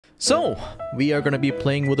So, we are gonna be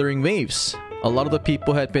playing Wuthering Waves. A lot of the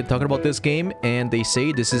people had been talking about this game, and they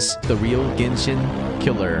say this is the real Genshin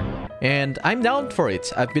killer. And I'm down for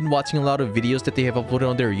it. I've been watching a lot of videos that they have uploaded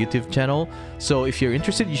on their YouTube channel, so if you're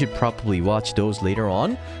interested, you should probably watch those later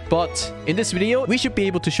on. But in this video, we should be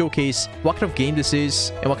able to showcase what kind of game this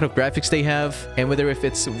is, and what kind of graphics they have, and whether if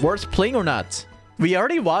it's worth playing or not. We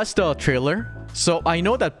already watched the trailer, so I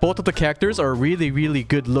know that both of the characters are really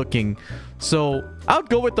good looking. So I'll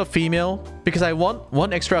go with the female, because I want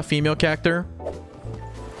one extra female character.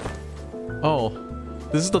 Oh,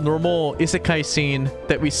 this is the normal isekai scene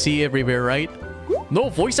that we see everywhere, right? No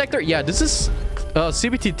voice actor? Yeah, this is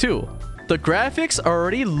CBT2. The graphics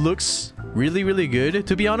already looks really good,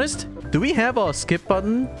 to be honest. Do we have a skip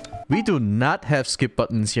button? We do not have skip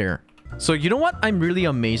buttons here. So you know what I'm really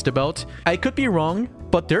amazed about? I could be wrong,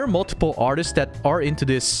 but there are multiple artists that are into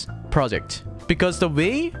this project. Because the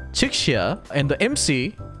way Chixia and the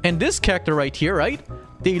MC and this character right here, right?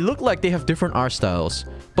 They look like they have different art styles.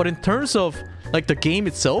 But in terms of like the game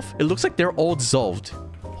itself, it looks like they're all dissolved.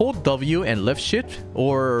 Hold W and left shift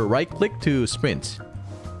or right click to sprint.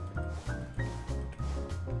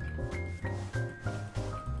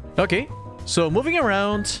 Okay, so moving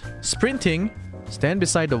around, sprinting, stand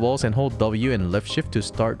beside the walls and hold W and left shift to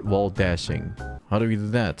start wall dashing. How do we do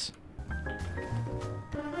that?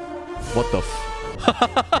 What the f...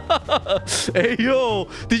 Hey, yo!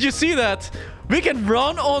 Did you see that? We can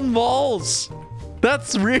run on walls!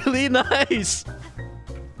 That's really nice!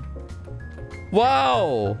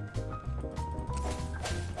 Wow!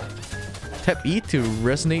 Tap E to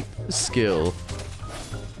resonate skill.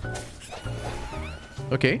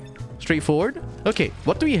 Okay, straightforward. Okay,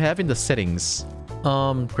 what do we have in the settings?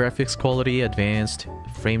 Graphics quality, advanced,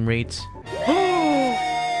 frame rate.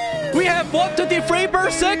 We have 120 frames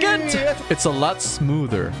per second! It's a lot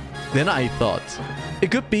smoother than I thought.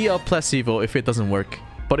 It could be a placebo if it doesn't work,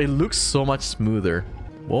 but it looks so much smoother.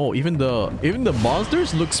 Whoa, even the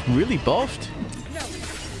monsters looks really buffed.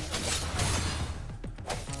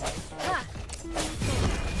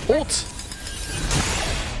 Ult!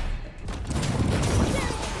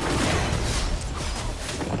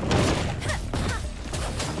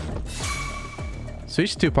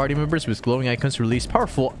 Switch to party members with glowing icons to release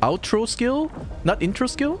powerful outro skill, not intro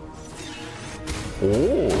skill.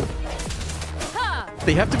 Oh.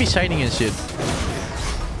 They have to be shining and shit.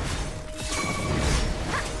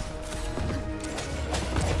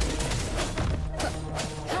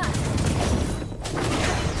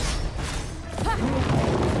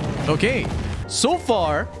 Okay. So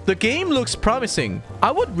far, the game looks promising.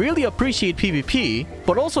 I would really appreciate PvP,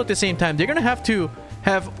 but also at the same time, they're gonna have to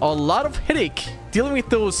have a lot of headache dealing with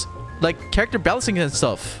those like character balancing and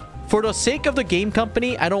stuff. For the sake of the game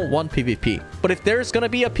company, I don't want PvP. But if there's gonna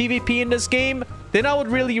be a PvP in this game, then I would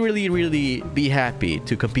really be happy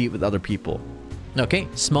to compete with other people. Okay,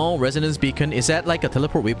 small resonance beacon. Is that like a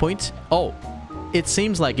teleport waypoint? Oh, it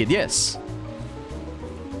seems like it, yes.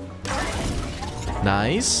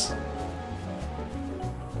 Nice.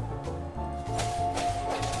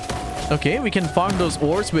 Okay, we can farm those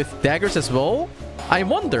ores with daggers as well. I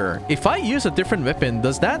wonder, if I use a different weapon,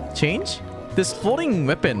 does that change? This floating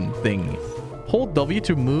weapon thing. Hold W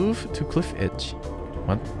to move to cliff edge.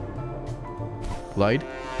 What? Glide?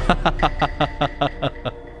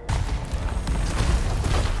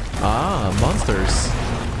 Ah, monsters.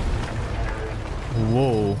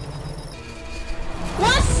 Whoa.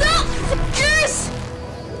 What's up, yes?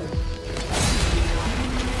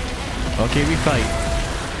 Okay, we fight.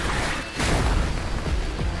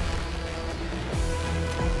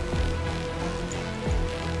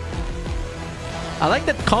 I like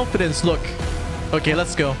that confidence look. Okay,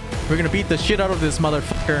 let's go. We're gonna beat the shit out of this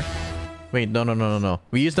motherfucker. Wait, no.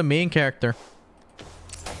 We use the main character.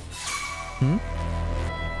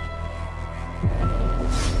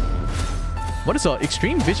 What is that?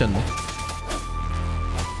 Extreme vision?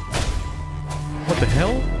 What the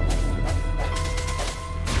hell?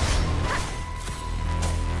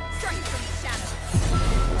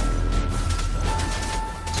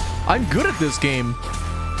 I'm good at this game.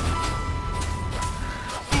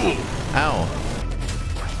 Ow.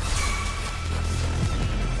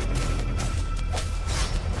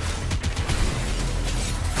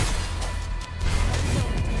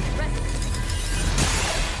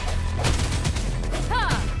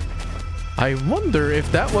 I wonder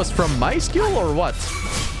if that was from my skill or what.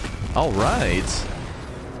 All right.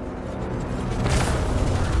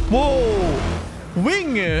 Whoa!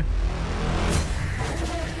 Wing!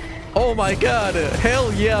 Oh my god.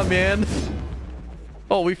 Hell yeah, man.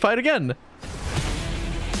 Oh, we fight again.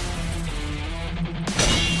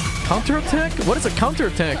 Counterattack? What is a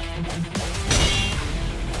counterattack?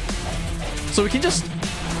 So we can just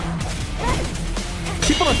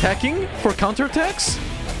keep on attacking for counterattacks?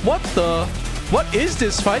 What the? What is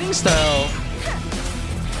this fighting style?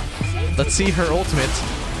 Let's see her ultimate.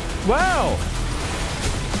 Wow!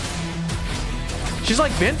 She's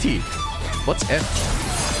like Venti. What's F?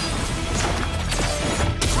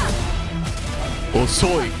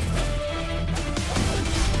 Osoi.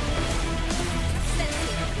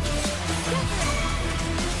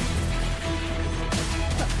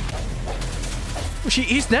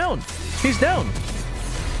 He's down. He's down.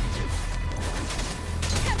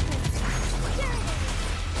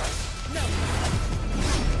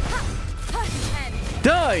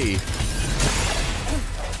 Die.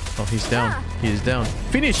 Oh, he's down. He is down.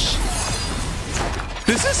 Finish.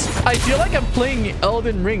 This is... I feel like I'm playing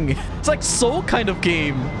Elden Ring. It's like Soul kind of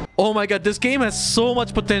game. Oh my god, this game has so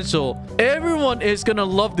much potential. Everyone is gonna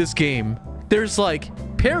love this game. There's like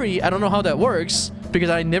parry. I don't know how that works because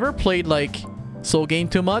I never played like Soul game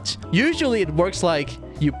too much. Usually it works like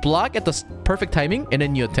you block at the perfect timing and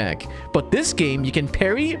then you attack. But this game, you can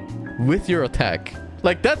parry with your attack.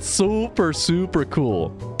 Like, that's super, super cool.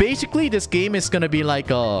 Basically, this game is gonna be like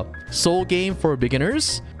a Soul game for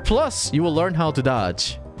beginners. Plus, you will learn how to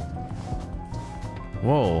dodge.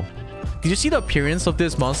 Whoa. Did you see the appearance of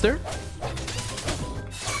this monster?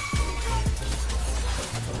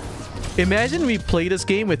 Imagine we play this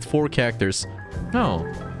game with 4 characters.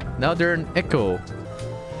 No. Now they're an echo.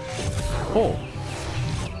 Oh.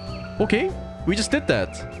 Okay. We just did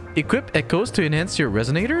that. Equip echoes to enhance your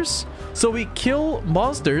resonators? So we kill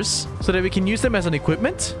monsters so that we can use them as an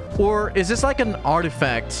equipment? Or is this like an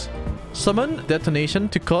artifact? Summon detonation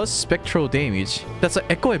to cause spectral damage. That's an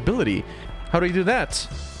echo ability. How do you do that?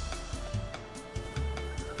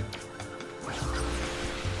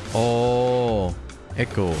 Oh,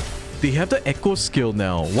 echo. They have the echo skill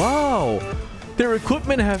now. Wow. Their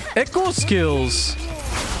equipment have echo skills.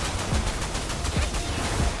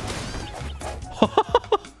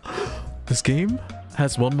 This game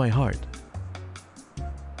has won my heart.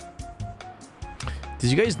 Did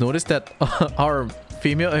you guys notice that our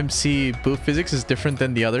female MC booth physics is different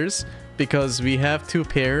than the others? Because we have 2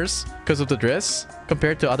 pairs because of the dress.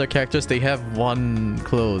 Compared to other characters, they have 1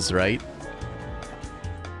 clothes, right?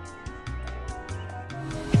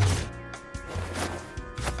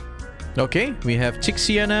 Okay, we have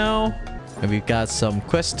Chixia now. And we've got some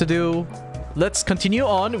quests to do. Let's continue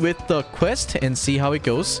on with the quest and see how it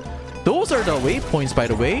goes. Those are the waypoints, by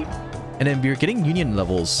the way. And then we're getting union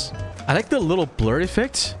levels. I like the little blur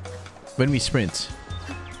effect when we sprint.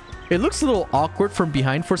 It looks a little awkward from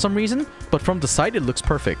behind for some reason, but from the side it looks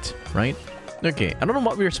perfect, right? Okay, I don't know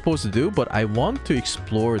what we're supposed to do, but I want to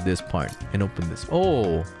explore this part and open this.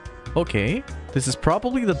 Oh, okay. This is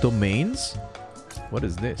probably the domains. What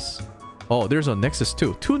is this? Oh, there's a nexus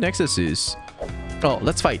too. 2 nexuses. Oh,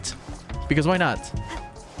 let's fight. Because why not?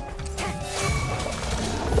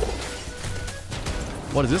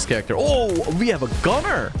 What is this character? Oh, we have a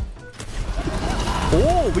gunner.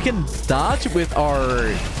 Oh, we can dodge with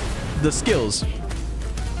the skills.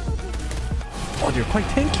 Oh, they're quite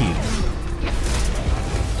tanky.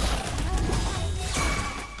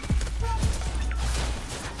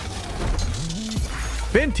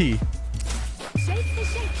 Venti.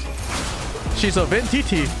 She's a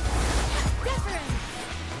Ventiti.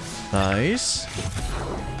 Nice.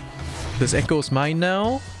 This echo's mine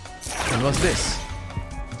now. And what's this?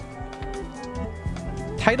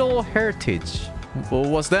 Title Heritage. Well,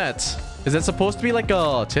 what's that? Is that supposed to be like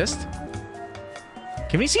a chest?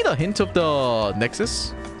 Can we see the hint of the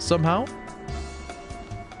Nexus somehow?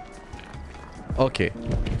 Okay,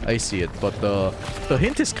 I see it, but the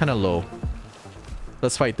hint is kind of low.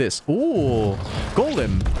 Let's fight this. Ooh,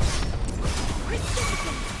 Golem.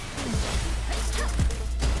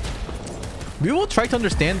 We will try to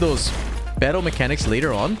understand those battle mechanics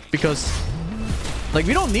later on because, like,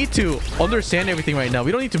 we don't need to understand everything right now.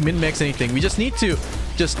 We don't need to min-max anything. We just need to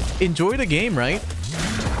just enjoy the game, right?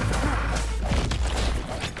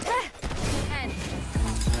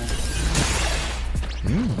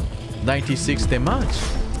 96 damage.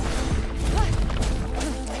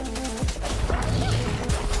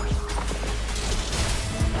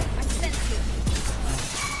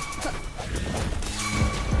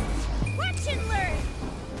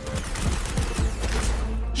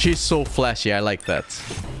 She's so flashy. I like that.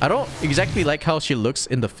 I don't exactly like how she looks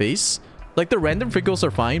in the face. Like, the random freckles are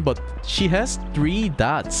fine, but she has 3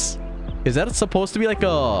 dots. Is that supposed to be like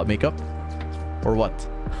a makeup? Or what?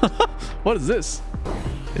 What is this?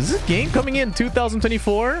 Is this game coming in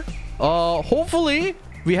 2024? Hopefully.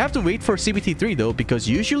 We have to wait for CBT3 though, because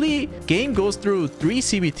usually game goes through 3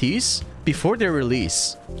 CBTs before their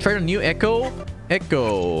release. Try the new Echo.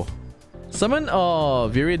 Echo. Summon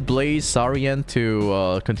Virid Blaze Saurian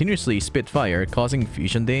to continuously spit fire, causing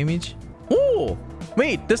fusion damage. Oh!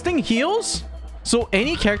 Wait, this thing heals? So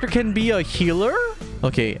any character can be a healer?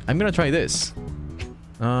 Okay, I'm gonna try this.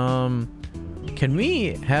 Can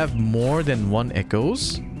we have more than 1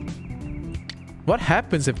 Echoes? What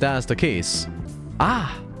happens if that is the case?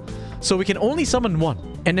 Ah! So we can only summon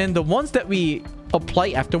 1. And then the ones that we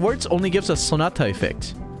apply afterwards only gives us Sonata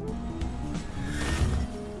effect.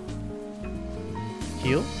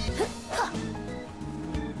 Heal?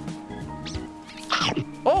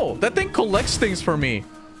 Oh, that thing collects things for me.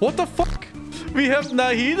 What the fuck? We have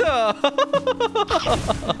Nahida!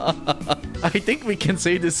 I think we can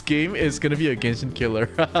say this game is gonna be a Genshin killer.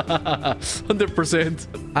 100%.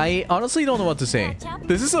 I honestly don't know what to say.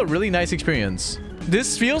 This is a really nice experience.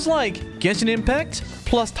 This feels like Genshin Impact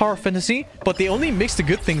plus Tower Fantasy, but they only mix the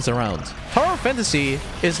good things around. Tower Fantasy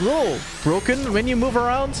is a little broken when you move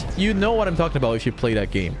around. You know what I'm talking about if you play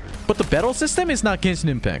that game. But the battle system is not Genshin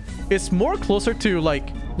Impact. It's more closer to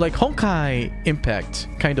like Honkai Impact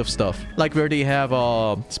kind of stuff. Like where they have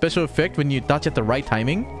a special effect when you dodge at the right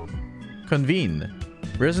timing. Convene.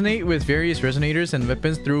 Resonate with various resonators and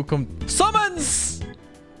weapons through summons!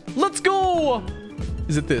 Let's go!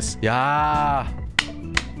 Is it this? Yeah.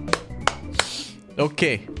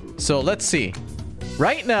 Okay, so let's see.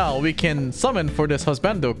 Right now, we can summon for this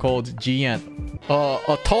husbando called Jian.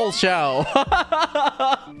 A tall Xiao.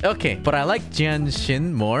 Okay, but I like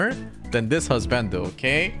Genshin more than this husbando,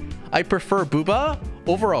 okay? I prefer Booba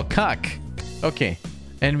over a cock. Okay,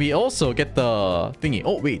 and we also get the thingy.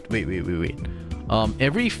 Oh, wait.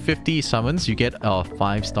 Every 50 summons, you get a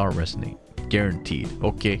 5-star resonate. Guaranteed.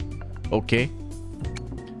 Okay. Okay.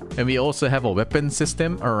 And we also have a weapon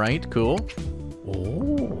system. Alright, cool.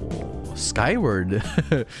 Oh, Skyward.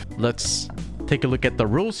 Let's take a look at the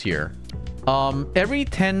rules here. Every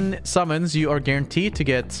 10 summons, you are guaranteed to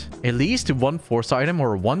get at least 1 4-star item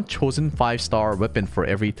or 1 chosen 5-star weapon for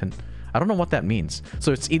every 10. I don't know what that means.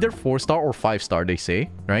 So it's either 4-star or 5-star, they say,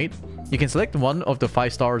 right? You can select one of the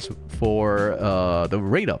 5 stars for the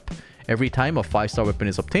rate up. Every time a 5-star weapon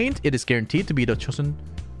is obtained, it is guaranteed to be the chosen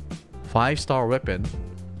 5-star weapon.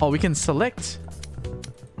 Oh, we can select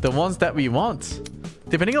the ones that we want.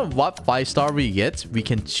 Depending on what 5-star we get, we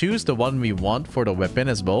can choose the one we want for the weapon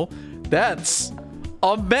as well. That's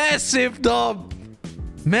a massive dub!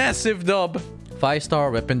 Massive dub!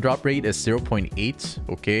 5-star weapon drop rate is 0.8.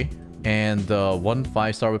 Okay. And 1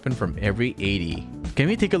 5-star weapon from every 80. Can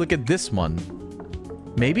we take a look at this one?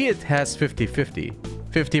 Maybe it has 50-50.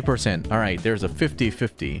 50%. Alright, there's a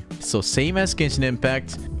 50-50. So same as Genshin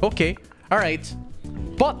Impact. Okay. Alright.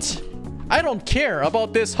 But I don't care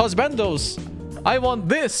about this husbandos. I want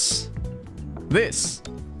this. This.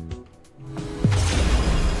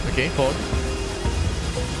 Okay, hold.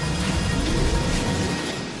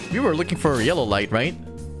 We were looking for a yellow light, right?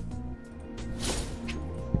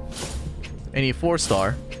 Any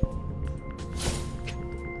 4-star.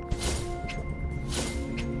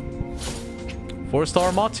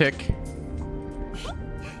 Four-star Motic.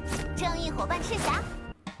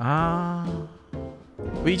 Ah.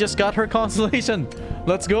 We just got her constellation.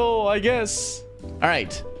 Let's go, I guess.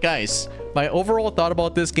 Alright, guys. My overall thought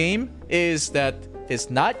about this game is that it's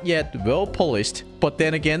not yet well polished, but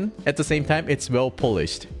then again, at the same time, it's well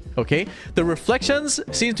polished. Okay? The reflections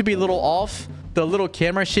seem to be a little off. The little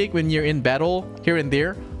camera shake when you're in battle here and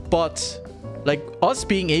there. But like us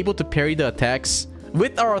being able to parry the attacks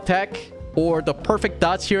with our attack or the perfect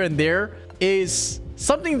dodge here and there is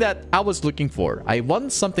something that I was looking for. I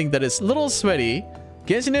want something that is a little sweaty.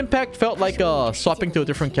 Genshin Impact felt like swapping to a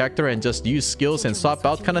different character and just use skills and swap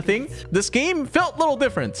out kind of thing. This game felt a little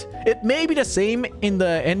different. It may be the same in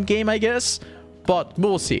the end game, I guess, but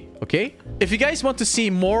we'll see, okay? If you guys want to see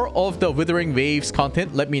more of the Wuthering Waves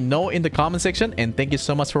content, let me know in the comment section. And thank you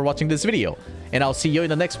so much for watching this video. And I'll see you in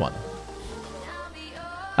the next one.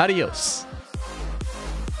 Adios.